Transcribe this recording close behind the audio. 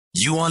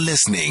You are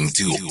listening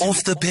to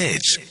Off the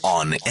Pitch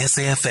on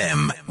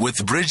SAFM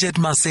with Bridget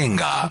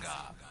Masinga.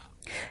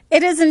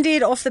 It is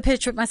indeed Off the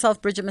Pitch with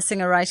myself, Bridget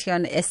Masinga, right here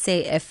on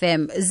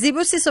SAFM.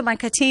 Zibusiso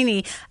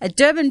Makhathini, a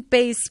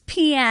Durban-based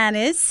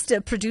pianist,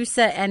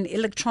 producer and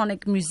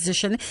electronic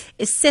musician,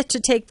 is set to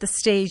take the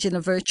stage in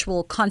a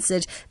virtual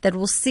concert that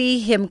will see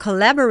him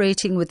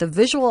collaborating with a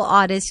visual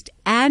artist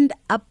and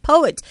a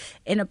poet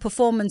in a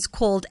performance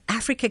called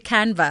African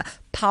Canva,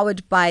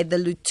 powered by the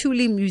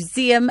Luthuli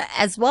Museum,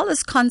 as well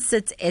as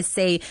Concerts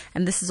SA.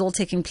 And this is all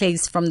taking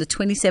place from the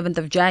 27th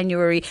of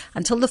January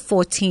until the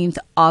 14th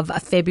of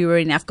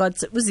February. And I've got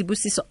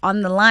Zibusiso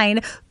on the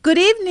line. Good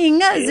evening,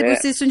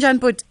 Zibusiso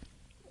Njanput.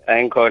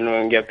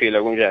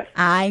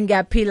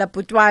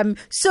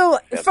 So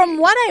from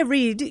what I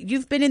read,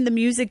 you've been in the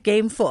music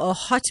game for a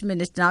hot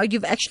minute now.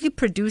 You've actually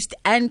produced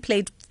and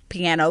played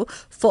piano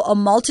for a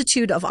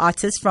multitude of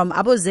artists, from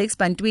Abo Zex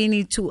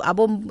Bantwini to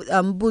Abo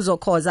Mbuzo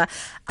Khoza.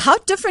 How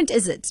different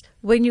is it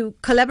when you're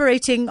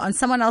collaborating on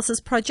someone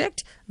else's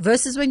project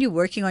versus when you're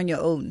working on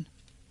your own?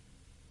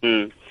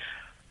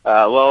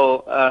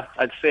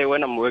 I'd say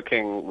when I'm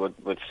working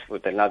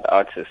with another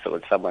artist or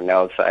with someone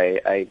else,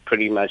 I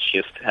pretty much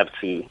just have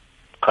to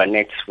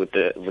connect with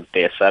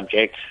their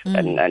subject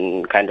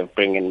and kind of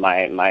bring in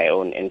my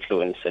own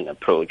influence and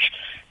approach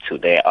to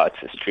their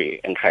artistry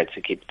and try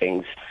to keep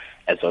things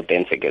as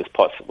authentic as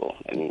possible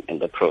in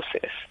the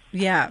process.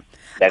 Yeah,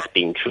 that's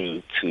being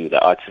true to the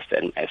artist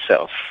and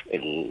myself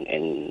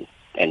in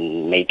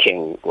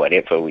making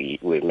whatever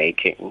we're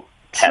making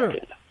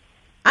happen.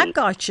 I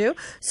got you.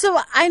 So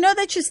I know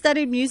that you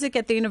studied music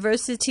at the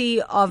University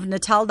of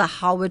Natal, the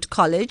Howard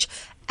College.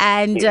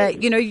 And,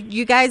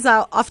 you guys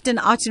are often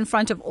out in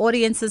front of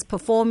audiences,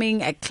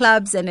 performing at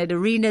clubs and at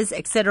arenas,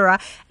 etc.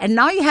 And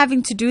now you're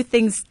having to do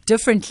things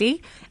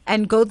differently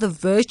and go the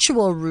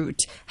virtual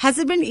route. Has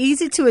it been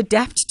easy to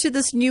adapt to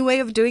this new way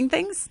of doing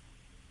things?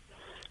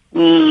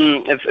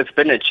 It's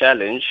been a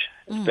challenge.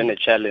 It's been a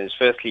challenge,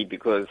 firstly,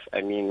 because,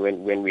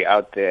 when we're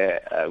out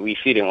there, we're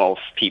feeding off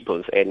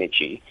people's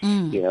energy,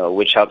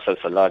 which helps us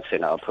a lot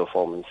in our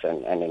performance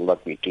and in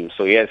what we do.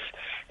 So, yes,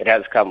 it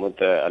has come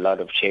with a lot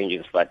of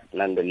changes, but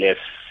nonetheless,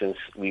 since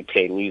we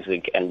play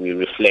music and we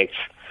reflect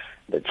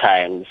the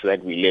times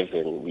that we live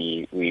in,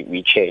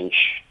 we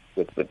change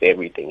with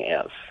everything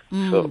else.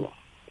 So,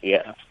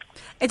 yeah.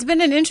 It's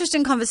been an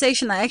interesting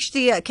conversation. I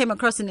actually came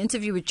across an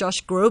interview with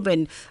Josh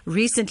Groban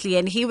recently,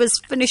 and he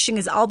was finishing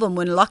his album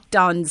when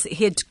lockdowns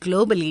hit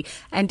globally,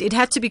 and it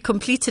had to be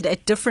completed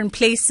at different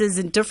places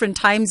in different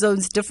time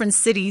zones, different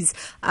cities,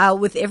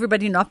 with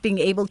everybody not being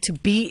able to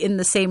be in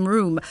the same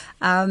room.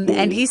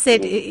 And he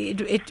said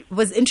it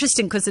was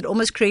interesting because it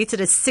almost created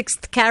a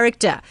sixth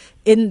character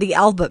in the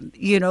album,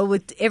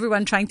 with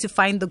everyone trying to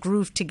find the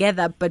groove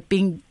together but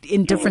being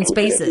in different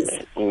spaces.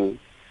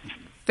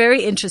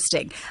 Very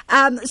interesting.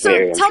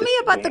 So tell me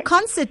about the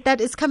concert that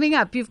is coming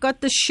up. You've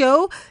got the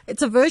show.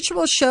 It's a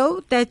virtual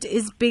show that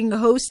is being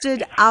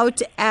hosted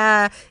out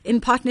in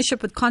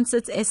partnership with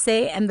Concerts SA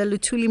and the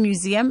Luthuli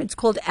Museum. It's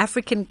called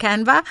African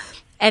Canva,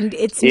 and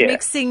it's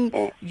mixing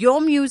your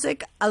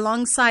music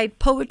alongside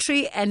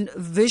poetry and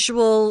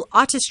visual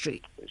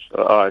artistry.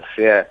 Arts,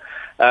 yeah.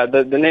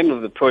 The name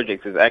of the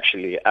project is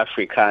actually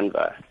African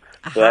Canva.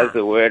 So as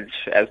the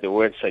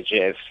word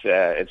suggests,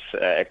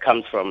 it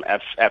comes from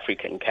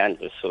African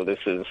canvas. So this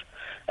is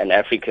an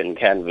African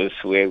canvas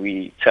where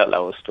we tell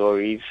our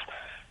stories,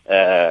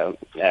 where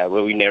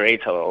we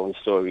narrate our own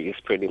stories,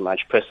 pretty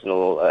much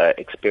personal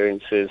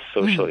experiences,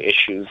 social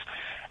issues,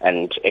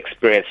 and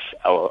express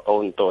our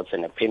own thoughts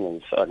and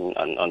opinions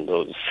on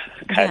those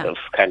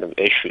kind of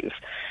issues.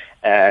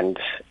 And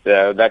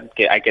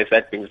I guess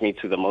that brings me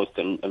to the most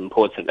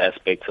important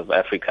aspect of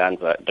African,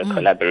 the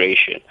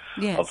collaboration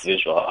of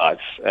visual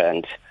arts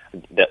and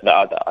the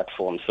other art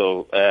forms.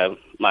 So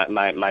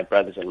my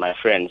brothers and my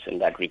friends in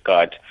that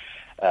regard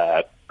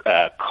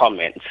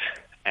comment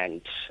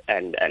and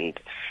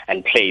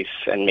place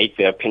and make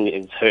their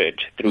opinions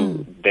heard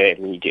through their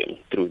medium,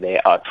 through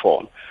their art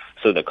form.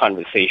 So the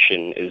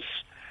conversation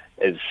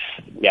it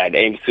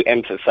aims to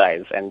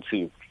emphasize and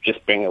to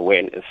just bring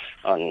awareness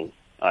on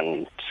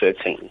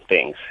certain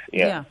things.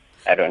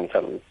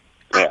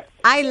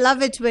 I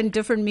love it when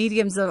different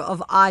mediums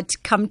of art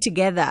come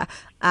together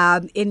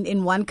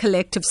in one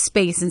collective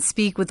space and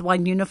speak with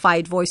one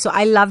unified voice. So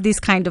I love these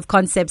kind of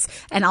concepts,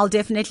 and I'll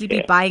definitely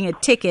be buying a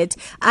ticket.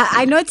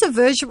 I know it's a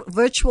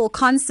virtual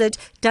concert.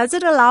 Does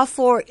it allow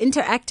for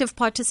interactive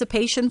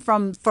participation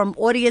from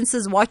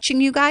audiences watching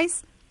you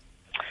guys?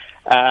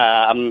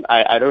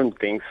 I don't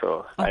think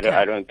so. Okay.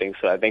 I don't think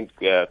so. I think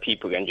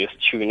people can just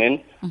tune in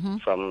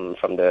from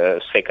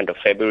the 2nd of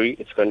February.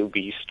 It's going to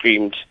be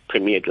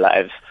premiered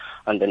live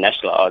on the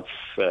National Arts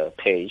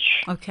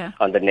page,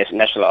 on the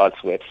National Arts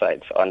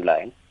website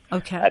online.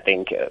 Okay. I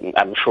think,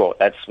 I'm sure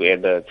that's where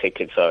the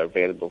tickets are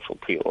available for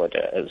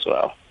pre-order as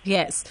well.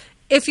 Yes.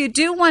 If you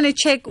do want to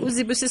check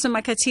Zibusiso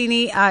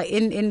Makhathini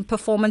in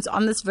performance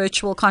on this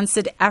virtual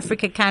concert,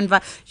 Africa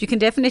Canva, you can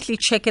definitely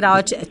check it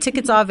out.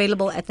 Tickets are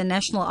available at the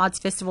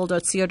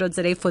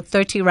nationalartsfestival.co.za for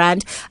 30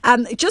 Rand.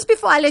 Just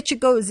before I let you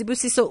go,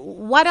 Zibusiso,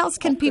 what else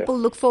can people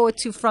look forward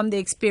to from the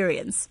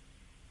experience?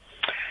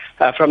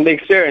 From the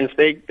experience,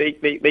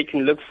 they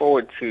can look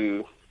forward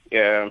to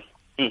the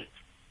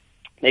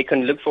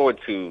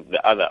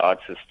other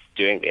artists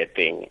doing their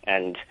thing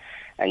and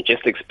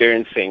just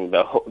experiencing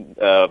the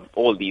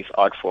all these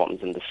art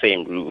forms in the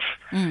same roof,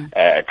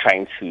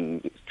 trying to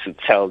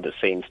tell the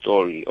same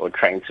story or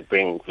trying to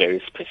bring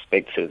various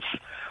perspectives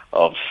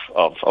of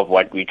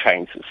what we're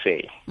trying to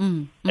say,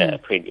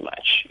 pretty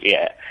much,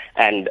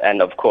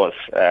 and of course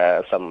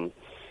some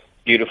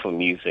beautiful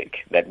music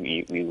that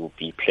we will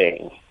be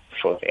playing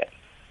for them.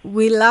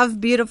 We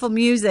love beautiful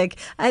music.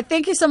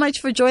 Thank you so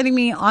much for joining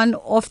me on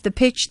Off the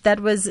Pitch.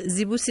 That was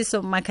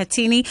Zibusiso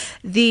Makhathini.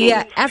 The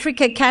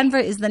Africa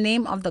Canva is the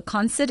name of the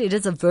concert. It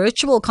is a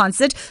virtual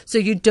concert, so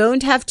you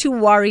don't have to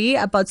worry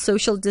about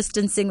social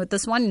distancing with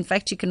this one. In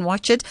fact, you can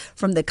watch it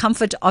from the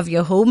comfort of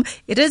your home.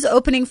 It is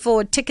opening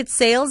for ticket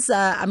sales.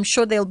 I'm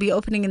sure they'll be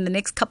opening in the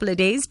next couple of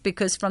days,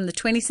 because from the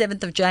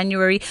 27th of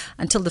January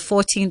until the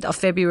 14th of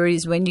February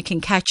is when you can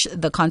catch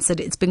the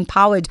concert. It's being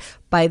powered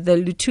by the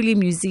Luthuli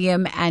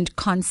Museum and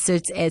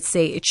Concerts SA.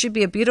 It should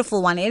be a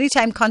beautiful one.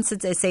 Anytime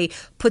Concerts SA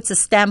puts a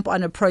stamp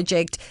on a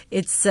project,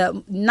 it's 9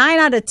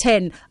 out of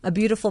 10 a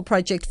beautiful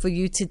project for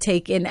you to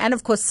take in. And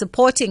of course,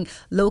 supporting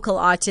local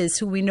artists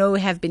who we know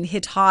have been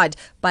hit hard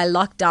by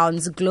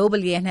lockdowns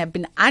globally and have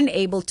been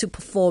unable to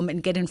perform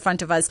and get in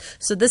front of us.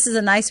 So this is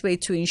a nice way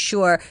to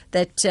ensure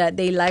that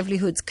their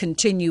livelihoods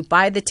continue.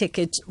 Buy the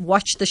ticket,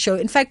 watch the show.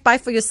 In fact, buy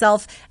for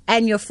yourself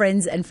and your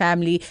friends and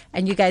family,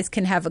 and you guys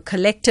can have a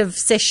collective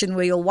session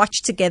where you'll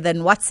watch together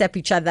and WhatsApp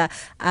each other,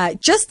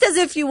 just as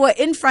if you were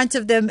in front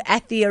of them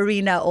at the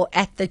arena or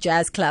at the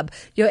jazz club.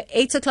 Your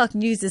 8 o'clock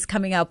news is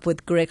coming up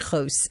with Greg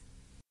House.